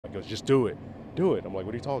He goes, just do it. Do it. I'm like,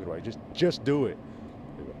 what are you talking about? Just do it.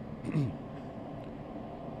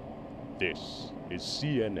 This is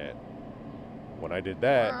CNN. When I did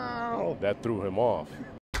that, Wow. that threw him off.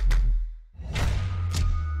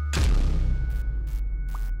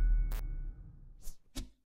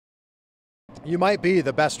 You might be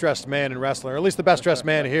the best dressed man in wrestling, or at least the best dressed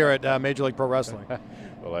man here at Major League Pro Wrestling.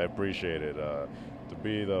 Well, I appreciate it. To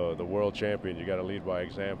be the world champion, you got to lead by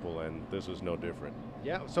example, and this is no different.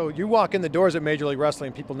 Yeah, so you walk in the doors at Major League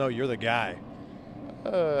Wrestling, people know you're the guy.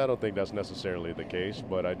 I don't think that's necessarily the case,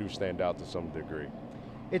 but I do stand out to some degree.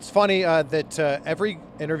 It's funny that every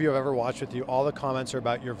interview I've ever watched with you, all the comments are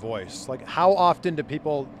about your voice. Like, how often do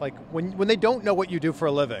people, like, when they don't know what you do for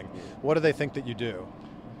a living, what do they think that you do?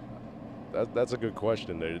 That's a good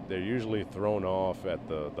question. They're usually thrown off at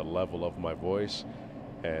the level of my voice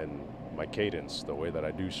and my cadence, the way that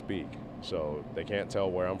I do speak. So they can't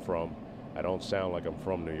tell where I'm from. I don't sound like I'm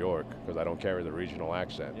from New York because I don't carry the regional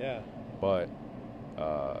accent. Yeah. But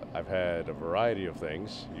I've had a variety of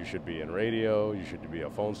things. You should be in radio. You should be a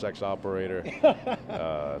phone sex operator. It's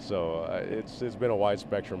been a wide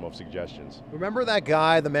spectrum of suggestions. Remember that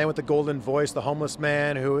guy, the man with the golden voice, the homeless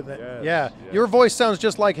man who? Yes, yeah. yes. Your voice sounds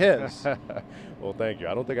just like his. Well, thank you.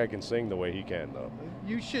 I don't think I can sing the way he can, though.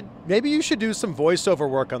 Maybe you should do some voiceover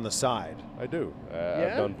work on the side. I do.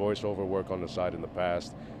 I've done voiceover work on the side in the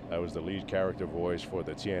past. I was the lead character voice for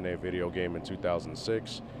the TNA video game in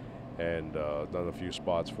 2006. And done a few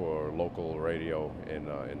spots for local radio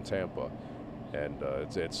in Tampa, and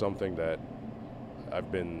it's something that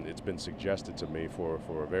it's been suggested to me for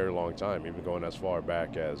a very long time, even going as far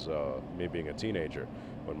back as me being a teenager,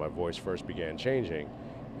 when my voice first began changing,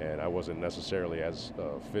 and I wasn't necessarily as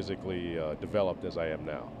physically developed as I am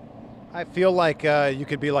now. I feel like you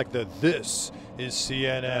could be like this is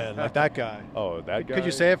CNN, like that guy. Oh, that guy? Could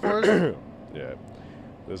you say it for us? Yeah.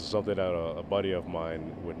 This is something that a buddy of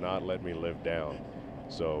mine would not let me live down.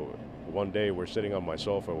 So one day we're sitting on my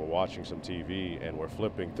sofa, we're watching some TV, and we're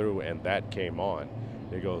flipping through, and that came on.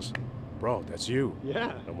 He goes, bro, that's you.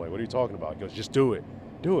 Yeah. I'm like, what are you talking about? He goes, just do it.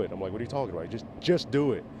 Do it. I'm like, what are you talking about? Just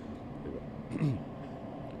do it.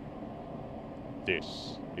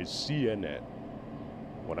 This is CNN.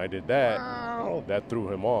 When I did that, wow. That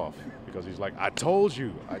threw him off because he's like, I told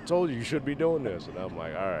you you should be doing this. And I'm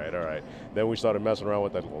like, all right. Then we started messing around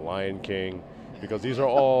with the Lion King, because these are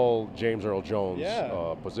all James Earl Jones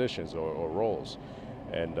positions or roles.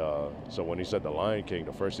 And so when he said the Lion King,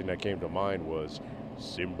 the first thing that came to mind was,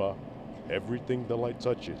 Simba, everything the light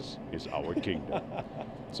touches is our kingdom.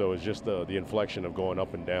 So it's just the inflection of going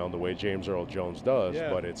up and down the way James Earl Jones does,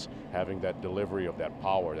 but it's having that delivery of that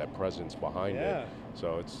power, that presence behind it.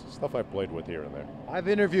 So it's stuff I've played with here and there. I've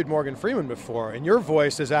interviewed Morgan Freeman before, and your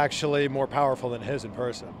voice is actually more powerful than his in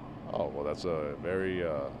person. Oh, well, that's a very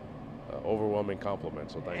overwhelming compliment,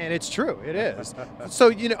 so thank you. And it's true, it is.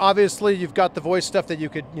 So, obviously you've got the voice stuff that you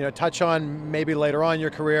could, touch on maybe later on in your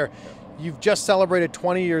career. You've just celebrated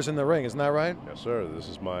 20 years in the ring, isn't that right? Yes, sir. This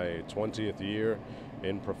is my 20th year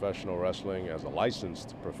in professional wrestling as a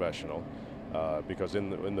licensed professional, because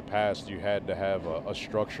in the past you had to have a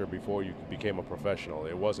structure before you became a professional.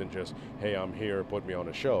 It wasn't just, hey, I'm here, put me on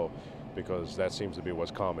a show, because that seems to be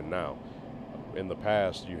what's common now. In the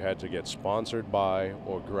past, you had to get sponsored by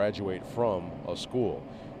or graduate from a school.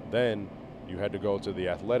 Then you had to go to the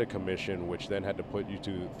athletic commission, which then had to put you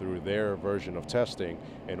through their version of testing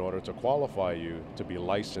in order to qualify you to be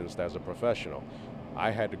licensed as a professional.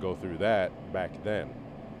 I had to go through that back then.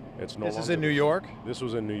 This is in New York? This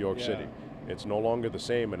was in New York City. It's no longer the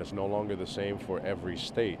same, and it's no longer the same for every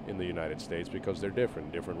state in the United States, because they're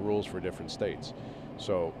different rules for different states.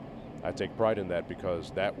 So I take pride in that,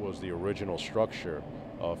 because that was the original structure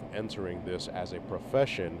of entering this as a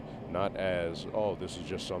profession, not as, oh, this is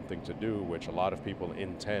just something to do, which a lot of people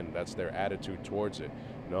intend. That's their attitude towards it.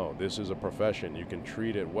 No, this is a profession. You can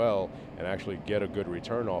treat it well and actually get a good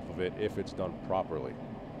return off of it if it's done properly.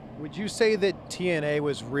 Would you say that TNA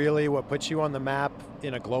was really what put you on the map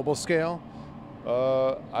in a global scale?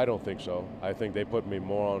 I don't think so. I think they put me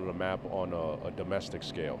more on the map on a domestic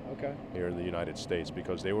scale here in the United States,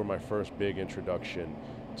 because they were my first big introduction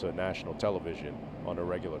to national television on a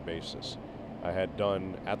regular basis.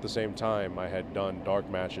 At the same time, I had done dark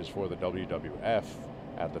matches for the WWF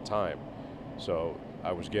at the time. So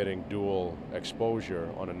I was getting dual exposure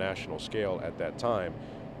on a national scale at that time.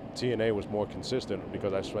 TNA was more consistent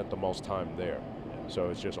because I spent the most time there. So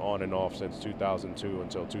it's just on and off since 2002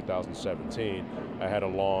 until 2017. I had a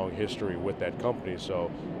long history with that company, so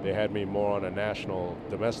they had me more on a national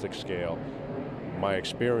domestic scale. my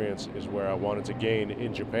experience is where I wanted to gain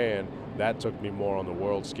in Japan. That took me more on the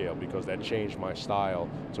world scale because that changed my style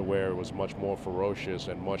to where it was much more ferocious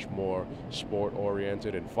and much more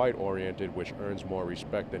sport-oriented and fight-oriented, which earns more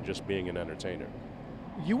respect than just being an entertainer.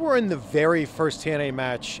 You were in the very first TNA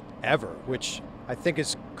match ever, which I think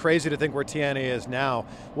is crazy to think where TNA is now.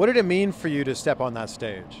 What did it mean for you to step on that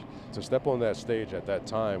stage? To step on that stage at that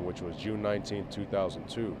time, which was June 19,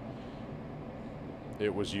 2002,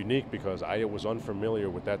 it was unique because I was unfamiliar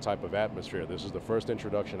with that type of atmosphere. This is the first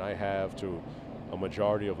introduction I have to a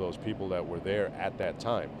majority of those people that were there at that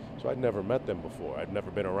time. So I'd never met them before. I'd never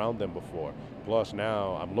been around them before. Plus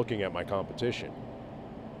now I'm looking at my competition.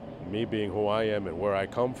 Me being who I am and where I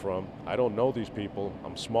come from, I don't know these people.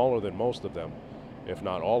 I'm smaller than most of them, if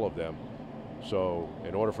not all of them. So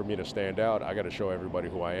in order for me to stand out, I got to show everybody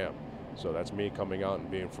who I am. So that's me coming out and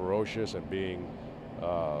being ferocious and being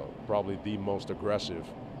probably the most aggressive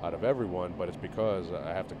out of everyone, but it's because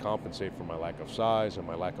I have to compensate for my lack of size and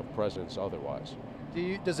my lack of presence otherwise.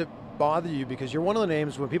 Does it bother you, because you're one of the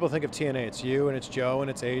names, when people think of TNA, it's you and it's Joe and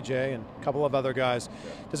it's AJ and a couple of other guys.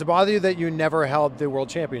 Yeah. Does it bother you that you never held the World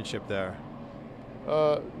Championship there?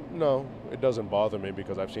 No, it doesn't bother me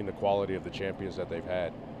because I've seen the quality of the champions that they've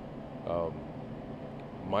had.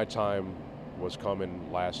 My time was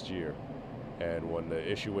coming last year, and when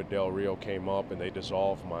the issue with Del Rio came up and they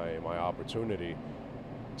dissolved my opportunity,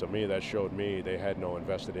 to me that showed me they had no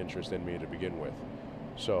invested interest in me to begin with.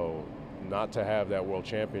 So not to have that World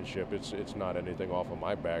Championship, it's not anything off of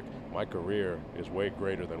my back. My career is way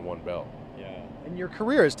greater than one belt. Yeah. And your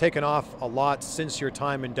career has taken off a lot since your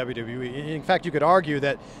time in WWE. In fact, you could argue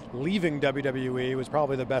that leaving WWE was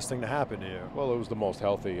probably the best thing to happen to you. Well, it was the most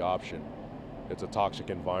healthy option. It's a toxic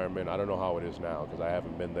environment. I don't know how it is now because I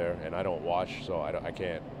haven't been there and I don't watch, so I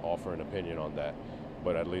can't offer an opinion on that.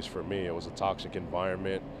 But at least for me, it was a toxic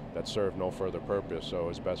environment that served no further purpose, so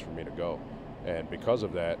it's best for me to go. And because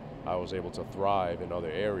of that, I was able to thrive in other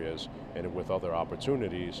areas and with other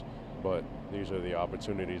opportunities, but these are the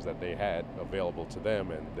opportunities that they had available to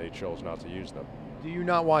them and they chose not to use them. Do you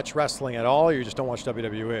not watch wrestling at all, or you just don't watch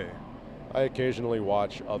WWE? I occasionally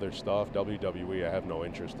watch other stuff. WWE I have no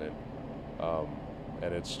interest in.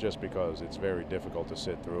 And it's just because it's very difficult to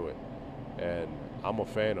sit through it. And I'm a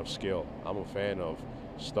fan of skill. I'm a fan of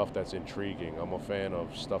stuff that's intriguing. I'm a fan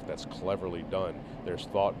of stuff that's cleverly done. There's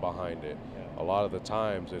thought behind it. Yeah. A lot of the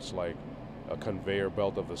times it's like a conveyor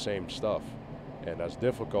belt of the same stuff. And that's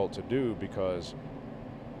difficult to do because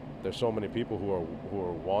there's so many people who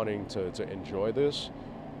are wanting to enjoy this,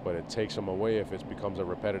 but it takes them away if it becomes a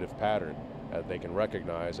repetitive pattern that they can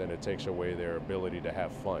recognize, and it takes away their ability to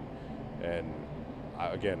have fun. And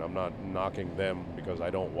again, I'm not knocking them because I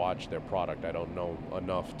don't watch their product. I don't know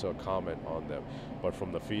enough to comment on them. But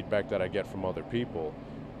from the feedback that I get from other people,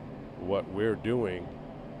 what we're doing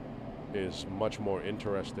is much more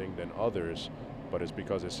interesting than others, but it's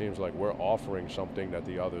because it seems like we're offering something that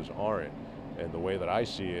the others aren't. And the way that I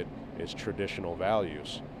see it is traditional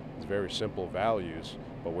values. It's very simple values,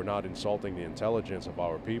 but we're not insulting the intelligence of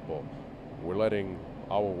our people. We're letting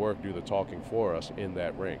our work do the talking for us in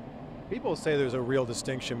that ring. People say there's a real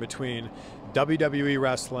distinction between WWE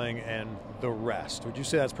wrestling and the rest. Would you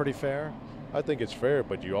say that's pretty fair? I think it's fair,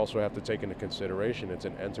 but you also have to take into consideration it's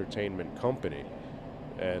an entertainment company.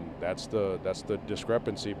 And that's the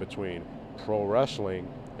discrepancy between pro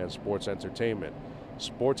wrestling and sports entertainment.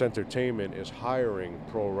 Sports entertainment is hiring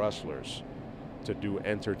pro wrestlers to do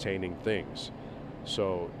entertaining things.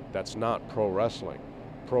 So that's not pro wrestling.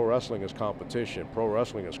 Pro wrestling is competition. Pro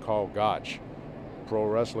wrestling is Carl Gotch. Pro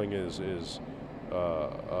wrestling is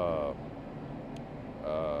Jumbo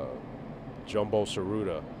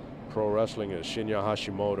Tsuruta. Pro wrestling is Shinya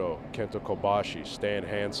Hashimoto, Kenta Kobashi, Stan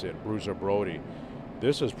Hansen, Bruiser Brody.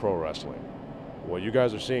 This is pro wrestling. What you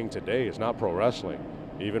guys are seeing today is not pro wrestling.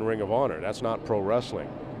 Even Ring of Honor, that's not pro wrestling.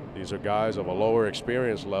 These are guys of a lower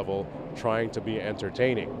experience level trying to be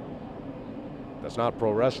entertaining. That's not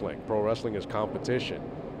pro wrestling. Pro wrestling is competition.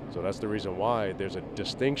 So that's the reason why there's a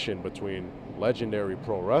distinction between legendary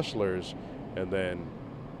pro wrestlers and then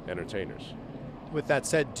entertainers. With that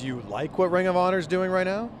said, do you like what Ring of Honor is doing right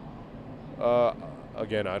now?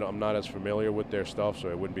 Again, I'm not as familiar with their stuff, so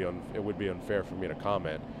it would be unfair for me to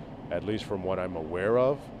comment. At least from what I'm aware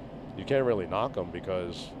of, you can't really knock them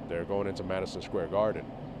because they're going into Madison Square Garden.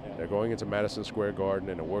 Yeah. They're going into Madison Square Garden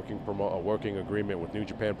in a working agreement with New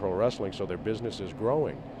Japan Pro Wrestling, so their business is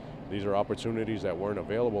growing. These are opportunities that weren't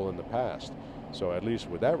available in the past. So at least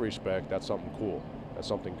with that respect, that's something cool. That's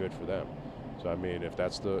something good for them. So I mean, if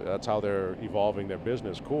that's how they're evolving their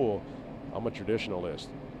business, cool. I'm a traditionalist.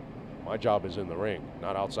 My job is in the ring,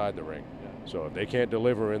 not outside the ring. Yeah. So if they can't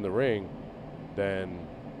deliver in the ring, then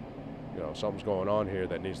something's going on here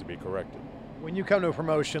that needs to be corrected. When you come to a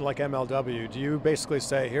promotion like MLW, do you basically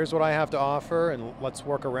say, here's what I have to offer and let's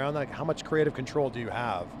work around that? How much creative control do you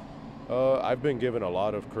have? I've been given a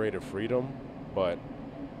lot of creative freedom, but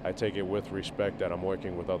I take it with respect that I'm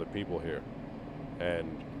working with other people here.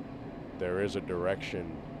 And there is a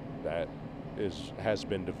direction that has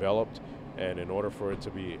been developed, and in order for it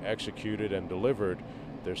to be executed and delivered,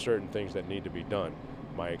 there's certain things that need to be done.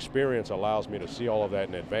 My experience allows me to see all of that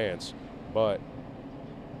in advance, but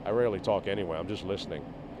I rarely talk anyway. I'm just listening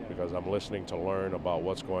because I'm listening to learn about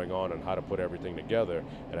what's going on and how to put everything together.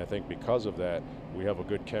 And I think because of that, we have a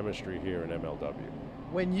good chemistry here in MLW.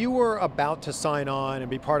 When you were about to sign on and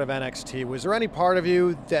be part of NXT, was there any part of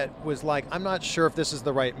you that was like, I'm not sure if this is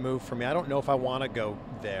the right move for me. I don't know if I want to go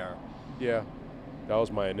there. Yeah, that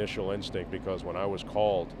was my initial instinct, because when I was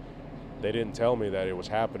called, they didn't tell me that it was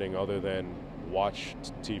happening other than watch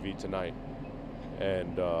TV tonight.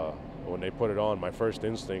 And when they put it on, my first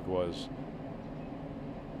instinct was,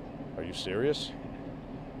 are you serious?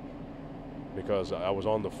 Because I was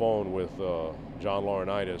on the phone with John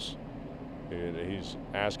Laurinaitis, and he's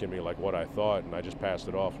asking me like what I thought, and I just passed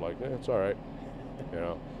it off like, it's all right,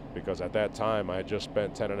 because at that time I had just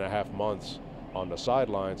spent 10.5 months on the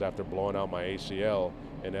sidelines after blowing out my ACL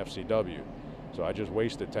in FCW. So I just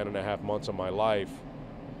wasted 10.5 months of my life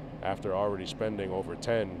after already spending over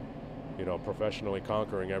 10, professionally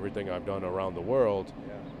conquering everything I've done around the world.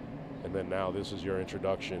 Yeah. And then now this is your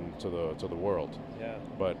introduction to the world. Yeah.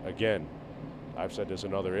 But again, I've said this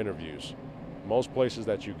in other interviews, most places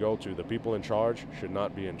that you go to, the people in charge should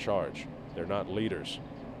not be in charge. They're not leaders.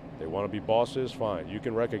 They want to be bosses, fine. You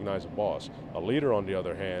can recognize a boss. A leader, on the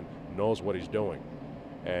other hand, knows what he's doing.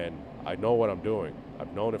 And I know what I'm doing.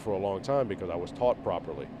 I've known it for a long time because I was taught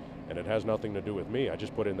properly. And it has nothing to do with me. I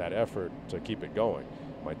just put in that effort to keep it going.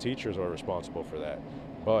 My teachers are responsible for that.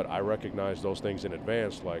 But I recognize those things in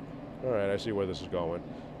advance, like, all right, I see where this is going.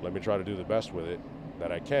 Let me try to do the best with it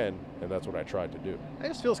that I can, and that's what I tried to do. I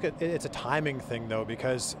just feel it's a timing thing, though,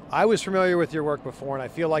 because I was familiar with your work before, and I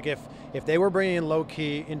feel like if they were bringing in Low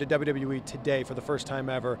Ki into WWE today for the first time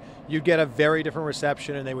ever, you'd get a very different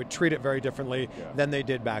reception, and they would treat it very differently than they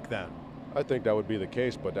did back then. I think that would be the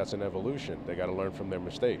case, but that's an evolution. They got to learn from their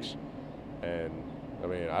mistakes. And, I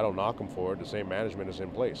mean, I don't knock them for it. The same management is in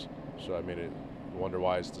place. So, I mean, I wonder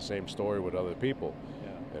why it's the same story with other people.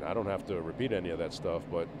 Yeah. And I don't have to repeat any of that stuff,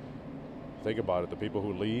 but think about it. The people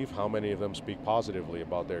who leave, how many of them speak positively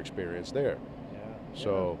about their experience there? Yeah.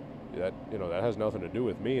 So that that has nothing to do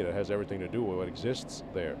with me. It has everything to do with what exists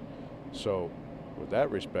there. So with that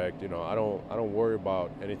respect, I don't worry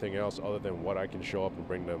about anything else other than what I can show up and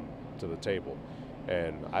bring them to the table.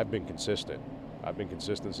 And I've been consistent. I've been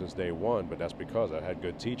consistent since day one, but that's because I had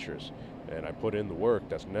good teachers and I put in the work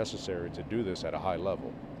that's necessary to do this at a high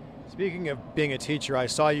level. Speaking of being a teacher, I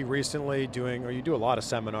saw you recently you do a lot of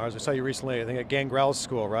seminars. I saw you recently, I think, at Gangrel's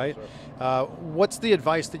school, right? Yes, what's the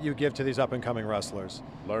advice that you give to these up-and-coming wrestlers?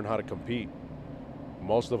 Learn how to compete.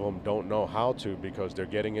 Most of them don't know how to because they're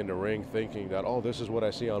getting in the ring thinking that, oh, this is what I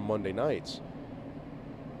see on Monday nights.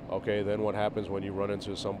 Okay, then what happens when you run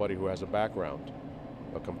into somebody who has a background,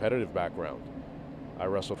 a competitive background? I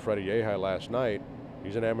wrestled Freddie Yehai last night.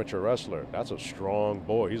 He's an amateur wrestler. That's a strong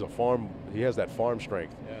boy. He has that farm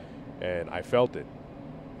strength. Yeah. And I felt it.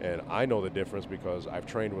 And I know the difference because I've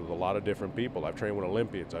trained with a lot of different people. I've trained with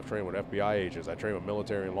Olympians. I've trained with FBI agents. I've trained with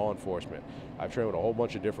military and law enforcement. I've trained with a whole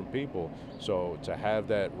bunch of different people. So to have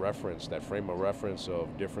that reference, that frame of reference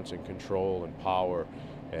of difference in control and power,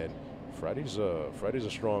 and Freddie's a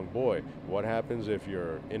strong boy. What happens if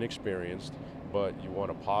you're inexperienced, but you want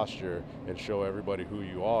to posture and show everybody who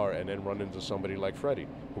you are, and then run into somebody like Freddie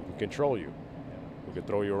who can control you, who can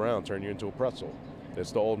throw you around, turn you into a pretzel?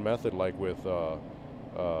 It's the old method, like with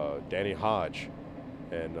Danny Hodge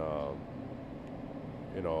and all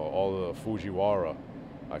the Fujiwara,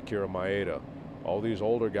 Akira Maeda, all these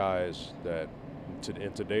older guys that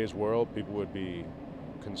in today's world people would be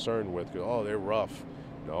concerned with. Oh, they're rough.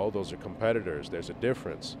 No, those are competitors. There's a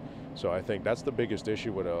difference. So I think that's the biggest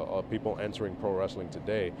issue with people entering pro wrestling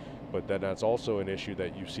today. But then that's also an issue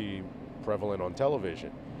that you see prevalent on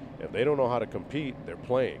television. If they don't know how to compete, they're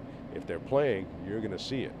playing. If they're playing, you're going to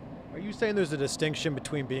see it. Are you saying there's a distinction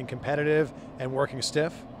between being competitive and working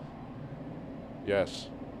stiff? Yes,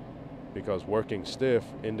 because working stiff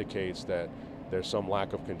indicates that there's some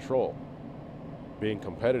lack of control. Being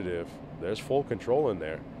competitive, there's full control in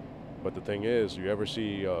there. But the thing is, you ever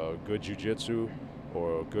see good jiu-jitsu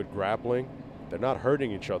or good grappling? They're not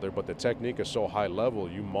hurting each other, but the technique is so high level,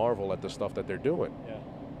 you marvel at the stuff that they're doing. Yeah.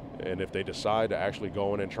 And if they decide to actually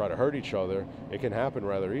go in and try to hurt each other, it can happen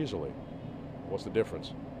rather easily. What's the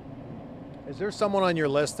difference? Is there someone on your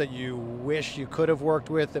list that you wish you could have worked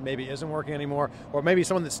with that maybe isn't working anymore? Or maybe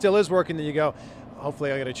someone that still is working that you go,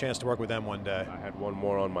 hopefully I get a chance to work with them one day? I had one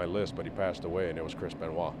more on my list, but he passed away, and it was Chris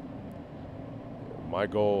Van Vliet. My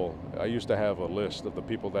goal, I used to have a list of the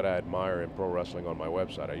people that I admire in pro wrestling on my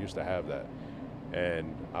website. I used to have that.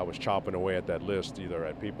 And I was chopping away at that list, either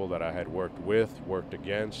at people that I had worked with, worked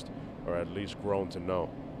against, or at least grown to know.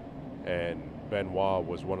 And Benoit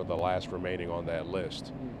was one of the last remaining on that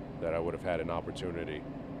list that I would have had an opportunity.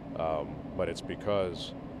 But it's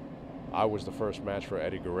because I was the first match for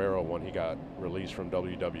Eddie Guerrero when he got released from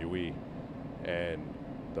WWE. And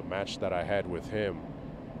the match that I had with him,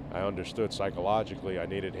 I understood psychologically I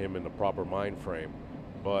needed him in the proper mind frame,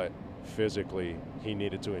 but physically he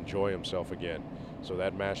needed to enjoy himself again. So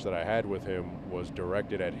that match that I had with him was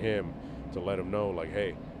directed at him to let him know, like,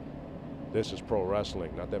 hey, this is pro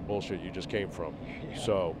wrestling, not that bullshit you just came from. Yeah.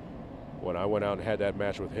 So when I went out and had that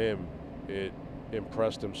match with him, it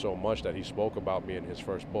impressed him so much that he spoke about me in his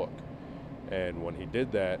first book. And when he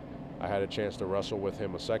did that, I had a chance to wrestle with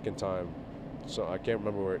him a second time. So I can't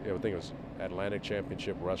remember where, I think it was Atlantic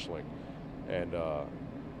Championship Wrestling. And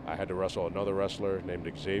I had to wrestle another wrestler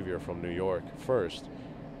named Xavier from New York first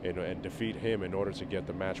and defeat him in order to get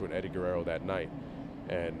the match with Eddie Guerrero that night.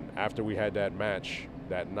 And after we had that match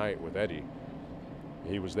that night with Eddie,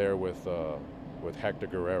 he was there with Hector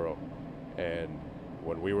Guerrero. And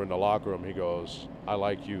when we were in the locker room, he goes, I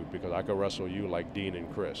like you because I could wrestle you like Dean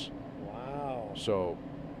and Chris. Wow. So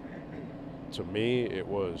to me, it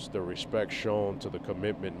was the respect shown to the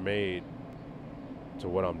commitment made to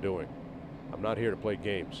what I'm doing. I'm not here to play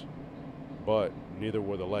games, but neither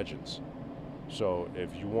were the legends. So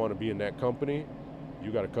if you want to be in that company,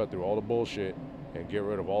 you got to cut through all the bullshit and get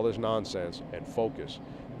rid of all this nonsense and focus,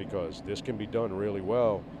 because this can be done really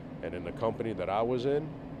well. And in the company that I was in,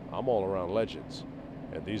 I'm all around legends.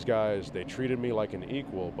 And these guys, they treated me like an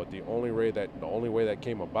equal, but the only way that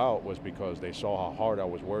came about was because they saw how hard I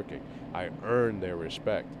was working. I earned their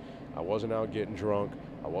respect. I wasn't out getting drunk.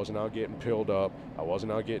 I wasn't out getting pilled up. I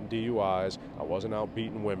wasn't out getting DUIs. I wasn't out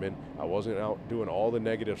beating women. I wasn't out doing all the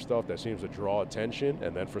negative stuff that seems to draw attention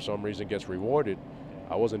and then for some reason gets rewarded.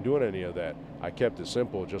 I wasn't doing any of that. I kept it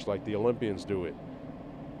simple, just like the Olympians do it.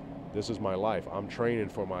 This is my life. I'm training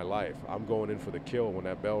for my life. I'm going in for the kill when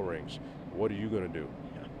that bell rings. What are you going to do?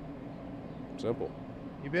 Simple.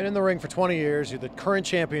 You've been in the ring for 20 years. You're the current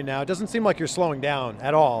champion now. It doesn't seem like you're slowing down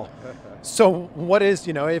at all. So what is,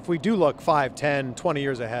 if we do look 5, 10, 20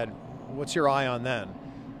 years ahead, what's your eye on then?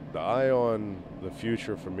 The eye on the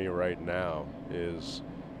future for me right now is,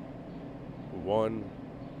 one,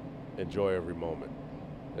 enjoy every moment.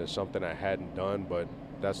 It's something I hadn't done, but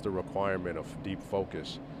that's the requirement of deep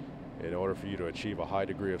focus. In order for you to achieve a high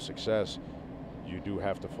degree of success, you do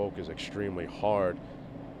have to focus extremely hard,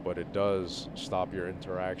 but it does stop your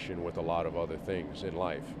interaction with a lot of other things in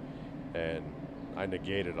life. And I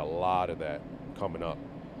negated a lot of that coming up,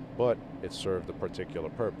 but it served a particular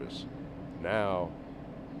purpose. Now,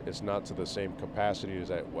 it's not to the same capacity as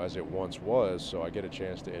it once was, so I get a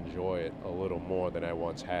chance to enjoy it a little more than I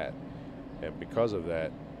once had. And because of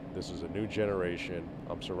that, this is a new generation.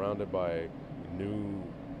 I'm surrounded by a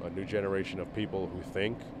new generation of people who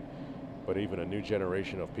think, but even a new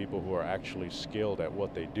generation of people who are actually skilled at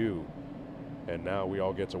what they do. And now we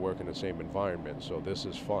all get to work in the same environment. So this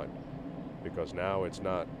is fun, because now it's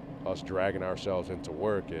not us dragging ourselves into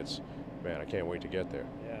work. It's, man, I can't wait to get there.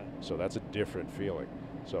 Yeah. So that's a different feeling.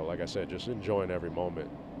 So like I said, just enjoying every moment.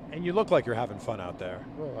 And you look like you're having fun out there.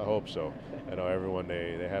 Well, I hope so. I know everyone,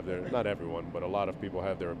 they have their, not everyone, but a lot of people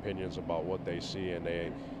have their opinions about what they see, and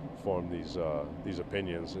they form these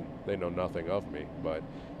opinions, and they know nothing of me. But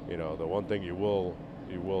the one thing you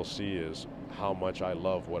will see is how much I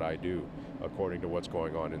love what I do, according to what's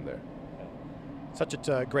going on in there. Such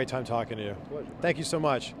a great time talking to you. Pleasure. Thank you so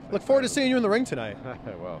much. Look forward to seeing you in the ring tonight.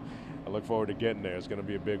 Well, I look forward to getting there. It's going to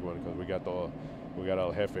be a big one because we got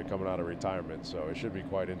El Jefe coming out of retirement, so it should be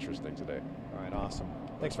quite interesting today. All right, awesome.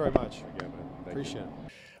 Thanks very much. Again, man. Appreciate it.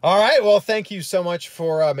 All right, well, thank you so much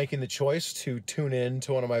for making the choice to tune in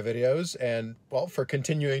to one of my videos, and, well, for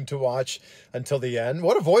continuing to watch until the end.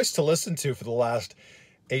 What a voice to listen to for the last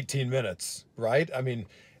 18 minutes, right? I mean,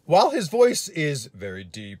 while his voice is very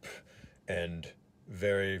deep and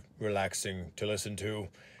very relaxing to listen to,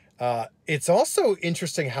 it's also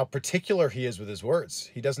interesting how particular he is with his words.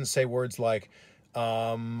 He doesn't say words like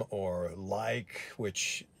or like,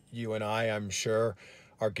 which you and I'm sure,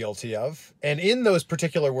 are guilty of. And in those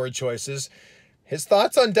particular word choices, his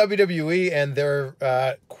thoughts on WWE and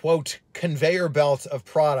their, quote, conveyor belt of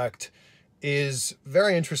product is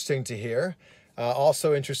very interesting to hear.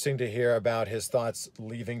 Also interesting to hear about his thoughts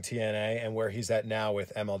leaving TNA and where he's at now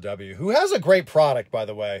with MLW, who has a great product, by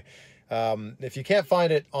the way. If you can't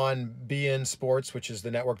find it on BN Sports, which is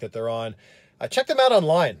the network that they're on, check them out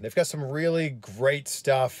online. They've got some really great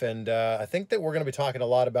stuff, and I think that we're going to be talking a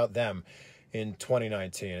lot about them in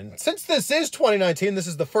 2019. And since this is 2019, this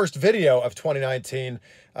is the first video of 2019,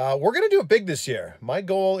 we're going to do it big this year. My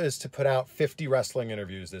goal is to put out 50 wrestling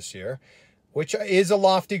interviews this year, which is a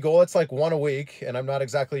lofty goal. It's like one a week, and I'm not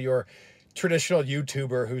exactly your traditional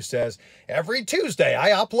YouTuber who says, every Tuesday I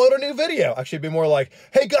upload a new video. Actually, it'd be more like,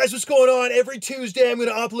 hey guys, what's going on? Every Tuesday I'm going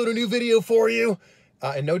to upload a new video for you.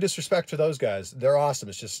 And no disrespect to those guys. They're awesome.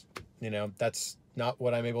 It's just, you know, that's not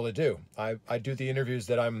what I'm able to do. I do the interviews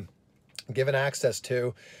that I'm given access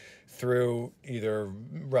to through either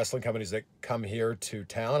wrestling companies that come here to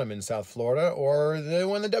town. I'm in South Florida, or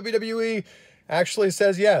when the WWE actually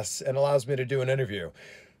says yes and allows me to do an interview,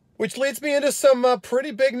 which leads me into some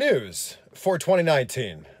pretty big news for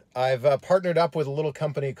 2019. I've partnered up with a little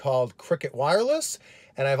company called Cricket Wireless,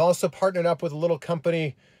 and I've also partnered up with a little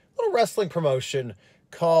company, little wrestling promotion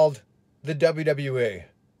called the WWE.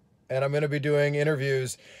 And I'm going to be doing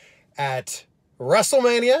interviews at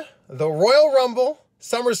WrestleMania, the Royal Rumble,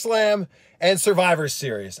 SummerSlam, and Survivor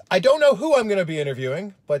Series. I don't know who I'm going to be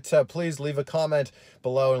interviewing, but please leave a comment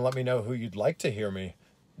below and let me know who you'd like to hear me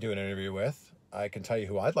do an interview with. I can tell you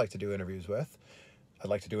who I'd like to do interviews with. I'd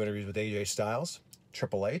like to do interviews with AJ Styles,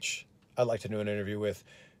 Triple H. I'd like to do an interview with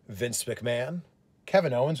Vince McMahon.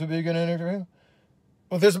 Kevin Owens would be a good interview.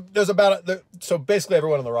 Well, there's about, so basically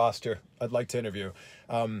everyone on the roster I'd like to interview.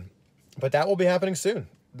 But that will be happening soon.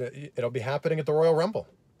 It'll be happening at the Royal Rumble,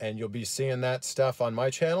 and you'll be seeing that stuff on my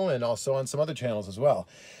channel and also on some other channels as well.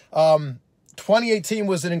 2018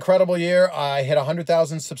 was an incredible year. I hit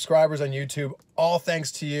 100,000 subscribers on YouTube, all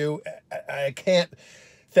thanks to you. I can't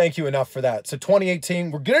thank you enough for that. So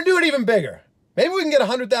 2018, we're going to do it even bigger. Maybe we can get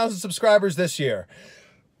 100,000 subscribers this year.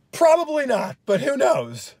 Probably not, but who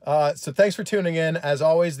knows? So thanks for tuning in. As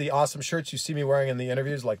always, the awesome shirts you see me wearing in the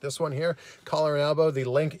interviews, like this one here, collar and elbow, the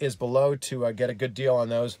link is below to get a good deal on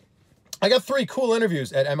those. I got 3 cool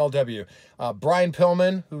interviews at MLW. Brian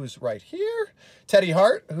Pillman, who's right here, Teddy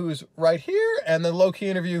Hart, who's right here, and the low-key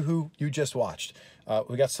interview who you just watched.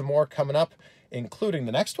 We got some more coming up, including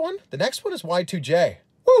the next one. The next one is Y2J.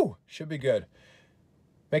 Woo! Should be good.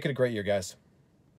 Make it a great year, guys.